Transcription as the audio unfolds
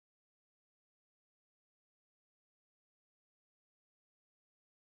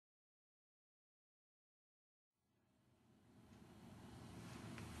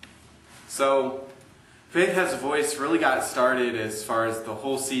So, Faith Has a Voice really got started as far as the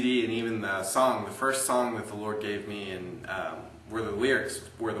whole CD and even the song, the first song that the Lord gave me, and were the lyrics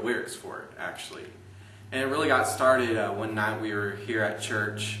for it, actually. And it really got started one night we were here at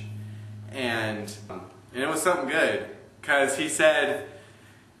church, and it was something good, because he said,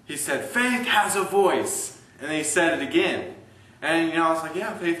 Faith has a voice, and then he said it again. And I was like,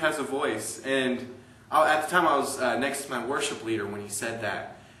 yeah, Faith has a voice. And at the time I was next to my worship leader when he said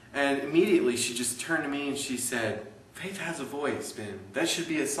that. And immediately she just turned to me and she said, Faith has a voice, Ben. That should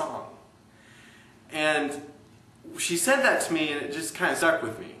be a song. And she said that to me and it just kind of stuck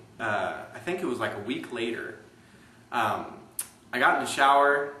with me. I think it was like a week later. I got in the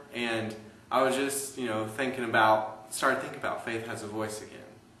shower and I was just, started thinking about Faith Has a Voice again.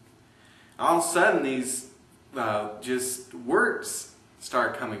 All of a sudden these just words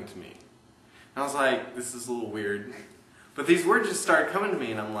start coming to me. And I was like, this is a little weird. But these words just started coming to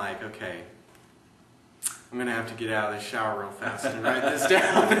me, and I'm like, okay, I'm going to have to get out of the shower real fast and write this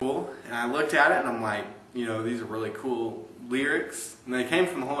down. And I looked at it, and I'm like, these are really cool lyrics. And they came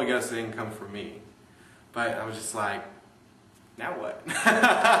from the Holy Ghost, they didn't come from me. But I was just like, now what?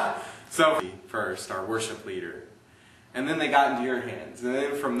 So, first, our worship leader. And then they got into your hands. And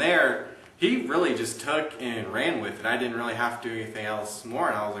then from there, he really just took and ran with it. I didn't really have to do anything else more.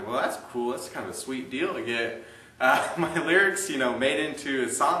 And I was like, well, that's cool. That's kind of a sweet deal to get my lyrics, made into a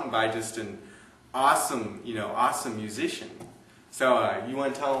song by just an awesome, awesome musician. So you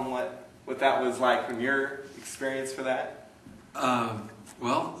want to tell them what that was like from your experience for that?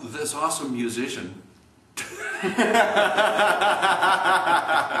 Well, this awesome musician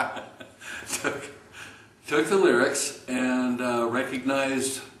took the lyrics and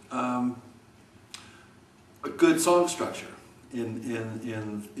recognized a good song structure in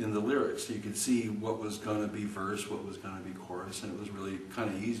the lyrics. You could see what was going to be verse, what was going to be chorus, and it was really kind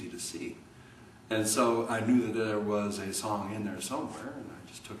of easy to see. And so I knew that there was a song in there somewhere, and I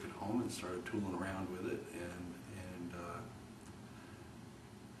just took it home and started tooling around with it. And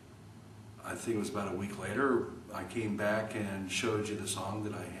I think it was about a week later, I came back and showed you the song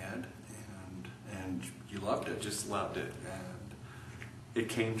that I had, and you loved it. Just loved it. And it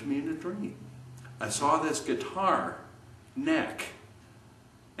came to me in a dream. I saw this guitar neck,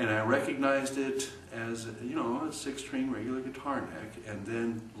 and I recognized it as a 6-string regular guitar neck, and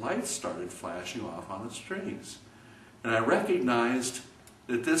then lights started flashing off on the strings, and I recognized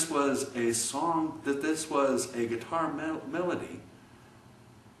that this was a song, that this was a guitar melody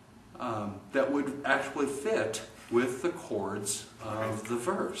that would actually fit with the chords of the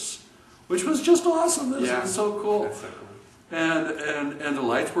verse, which was just awesome. This was so cool. That's so cool. And the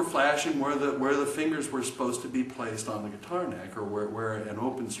lights were flashing where the fingers were supposed to be placed on the guitar neck, or where an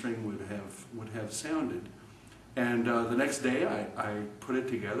open string would have sounded. And the next day I put it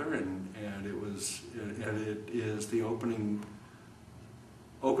together, and it is the opening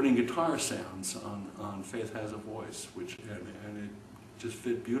guitar sounds on Faith Has a Voice, and it just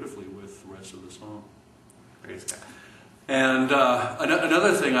fit beautifully with the rest of the song. Praise God. And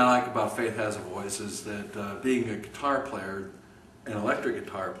another thing I like about Faith Has a Voice is that being a guitar player, an electric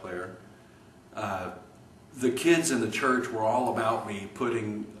guitar player, the kids in the church were all about me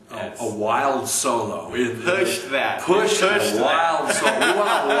putting a wild solo in. Push that. Push a wild solo. We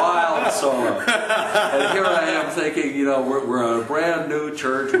want a wild solo. And here I am thinking, we're a brand new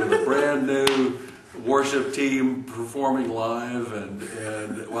church with a brand new worship team performing live, and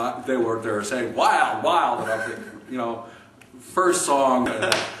they were saying wild, wild, and I'm thinking, first song,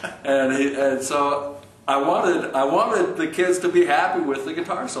 and so I wanted the kids to be happy with the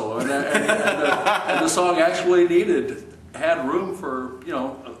guitar solo, and the song actually had room for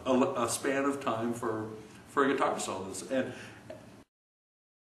a span of time for guitar solos,